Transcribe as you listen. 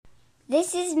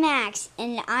This is Max,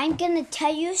 and I'm gonna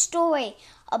tell you a story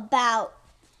about.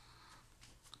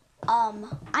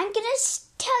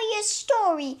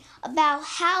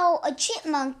 How a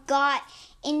chipmunk got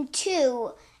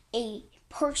into a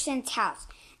person's house.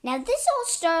 Now, this all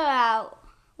started out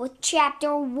with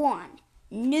Chapter 1,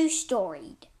 New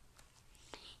Story,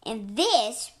 and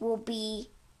this will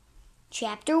be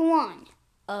Chapter 1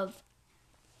 of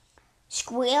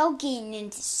Squirrel getting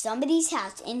into somebody's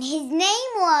house, and his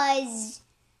name was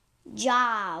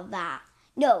Java.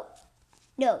 No,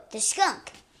 the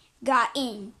skunk got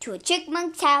into a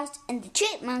chipmunk's house, and the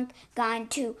chipmunk got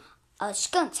into a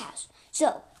skunk's house.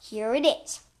 So, here it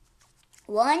is.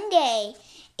 One day,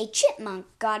 a chipmunk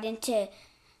got into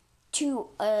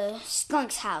a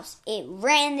skunk's house. It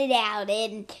ran it out,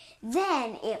 and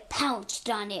then it pounced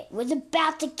on it, was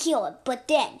about to kill it, but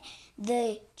then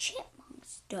the chipmunk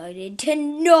started to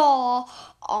gnaw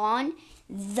on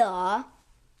the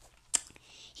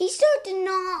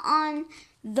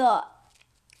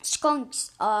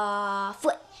skunk's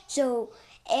foot. So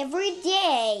every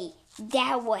day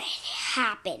that would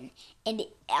happen, and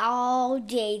all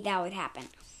day that would happen.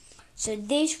 So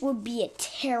this would be a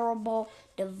terrible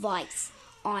device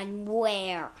on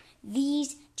where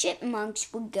these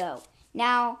chipmunks would go.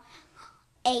 Now,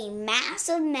 a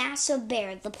massive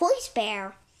bear, the police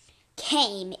bear,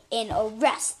 came and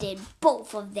arrested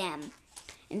both of them,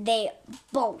 and they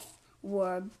both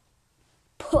were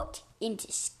put into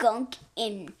skunk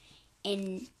in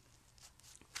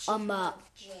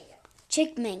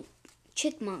chipmunk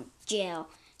jail.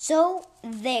 So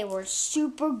they were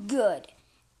super good,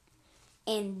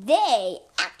 and they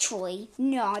actually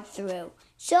gnawed through.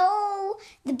 So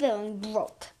the building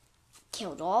broke,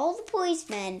 killed all the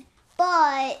policemen,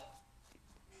 but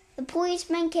the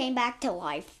policemen came back to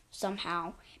life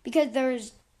somehow, because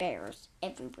there's bears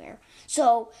everywhere.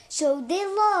 So they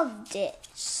loved it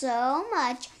so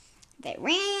much, they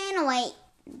ran away,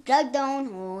 dug their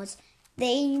own holes.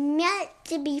 They met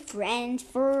to be friends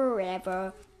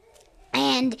forever.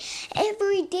 And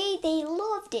every day they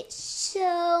loved it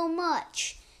so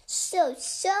much. So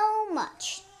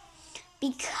much.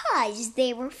 Because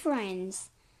they were friends.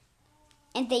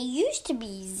 And they used to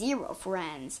be zero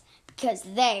friends, because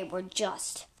they were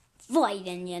just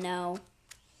fighting,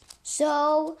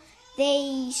 So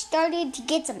they started to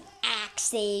get some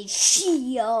axes,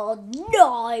 shields,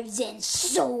 knives, and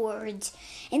swords.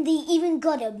 And they even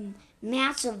got a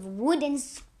massive wooden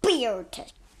spear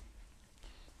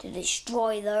to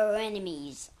destroy their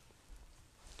enemies.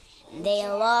 And they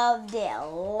loved it a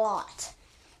lot.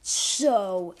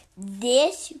 So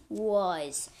this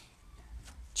was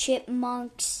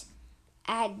Chipmunks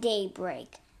at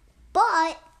Daybreak.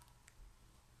 But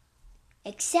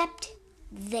except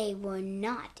they were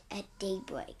not at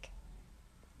daybreak.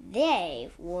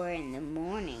 They were in the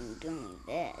morning doing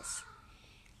this.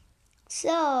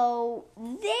 So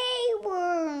they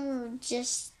were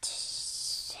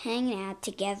just hanging out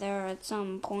together at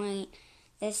some point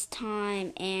this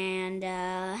time, and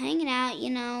hanging out,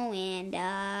 and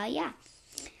yeah.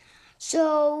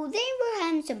 So they were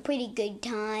having some pretty good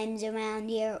times around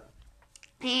here,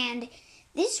 and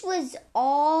this was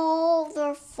all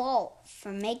their fault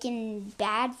for making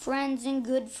bad friends and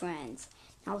good friends.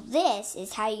 Now this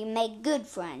is how you make good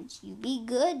friends. You be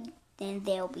good, then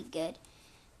they'll be good.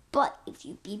 But if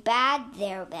you be bad,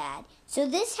 they're bad. So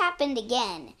this happened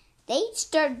again. They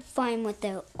started fighting with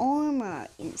their armor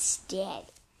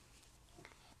instead.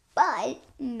 But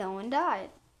no one died.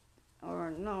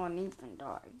 Or no one even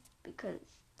died. Because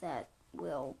that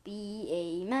will be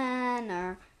a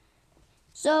manner.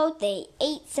 So they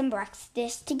ate some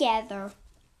breakfast together,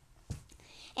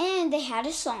 and they had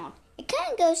a song. It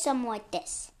kind of goes something like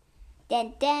this.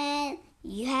 Then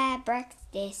you have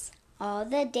breakfast all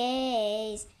the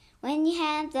days. When you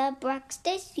have the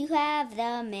breakfast, you have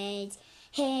the maids.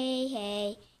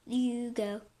 Hey, you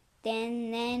go.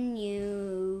 Then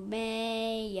you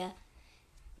may.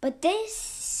 But this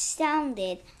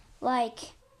sounded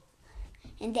like,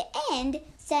 in the end,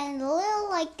 sounded a little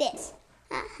like this.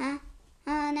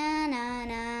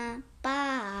 Na,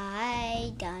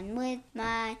 bye, done with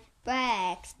my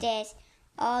breakfast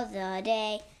all the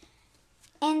day.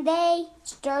 And they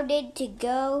started to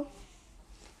go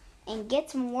and get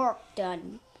some work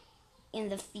done in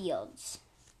the fields.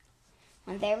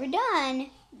 When they were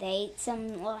done, they ate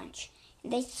some lunch.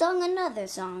 And they sung another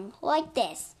song like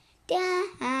this.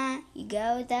 You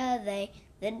go the way,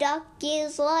 the duck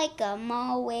is like a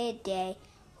mulway day.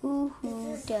 Hoo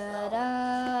hoo da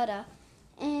da da.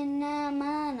 And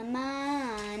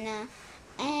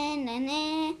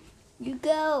you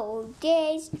go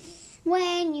days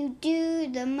when you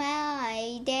do the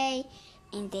my day.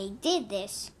 And they did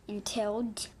this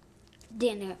until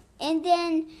dinner. And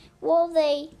then while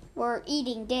they were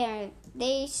eating dinner,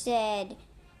 they said,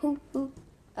 hoo hoo,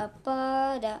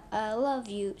 Apada, I love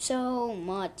you so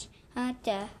much. Ha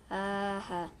ha ha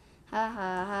ha ha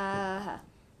ha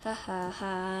ha ha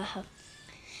ha ha.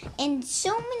 And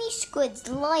so many squids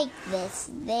like this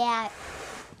that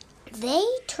they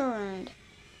turned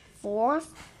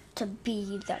forth to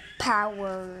be the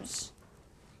powers.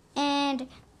 And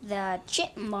the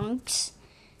chipmunks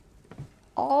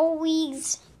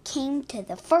always came to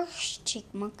the first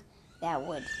chipmunk that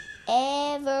would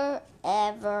ever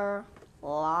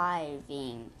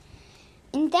living.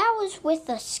 And that was with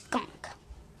a skunk.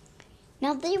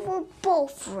 Now they were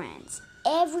both friends.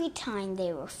 Every time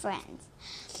they were friends.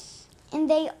 And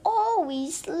they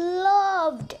always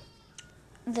loved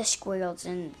the squirrels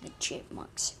and the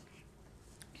chipmunks.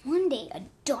 One day a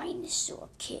dinosaur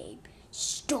came,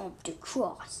 stomped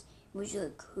across. It was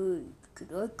like, hey,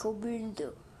 could I come in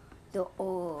the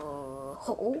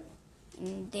hole?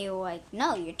 And they were like,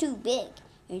 no, you're too big.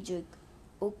 And he's like,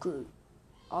 okay,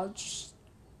 I'll just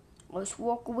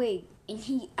walk away. And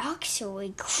he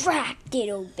actually cracked it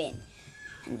open.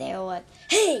 And they were like,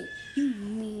 hey, you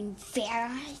mean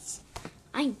fairies?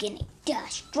 I'm gonna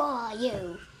destroy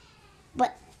you.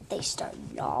 But they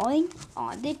started gnawing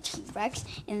on the T-Rex,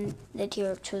 and the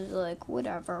T-Rex was like,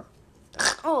 whatever.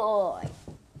 Oh,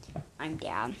 I'm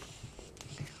down.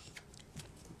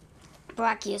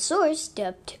 Brachiosaurus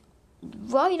stepped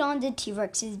right on the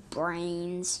T-Rex's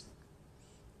brains.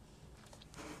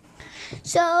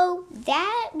 So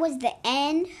that was the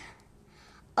end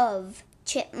of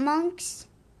Chipmunks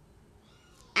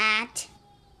at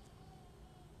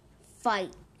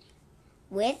Fight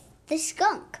with the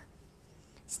Skunk.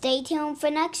 Stay tuned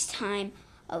for next time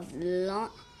of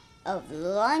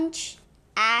Lunch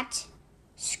at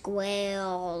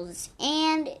Squirrels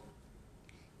and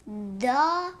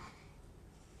the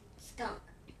skunk.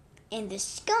 And the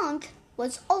skunk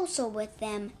was also with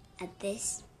them at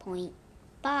this point.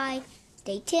 Bye.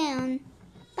 Stay tuned.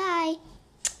 Bye.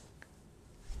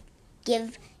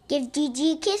 Give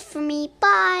Gigi a kiss for me.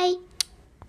 Bye.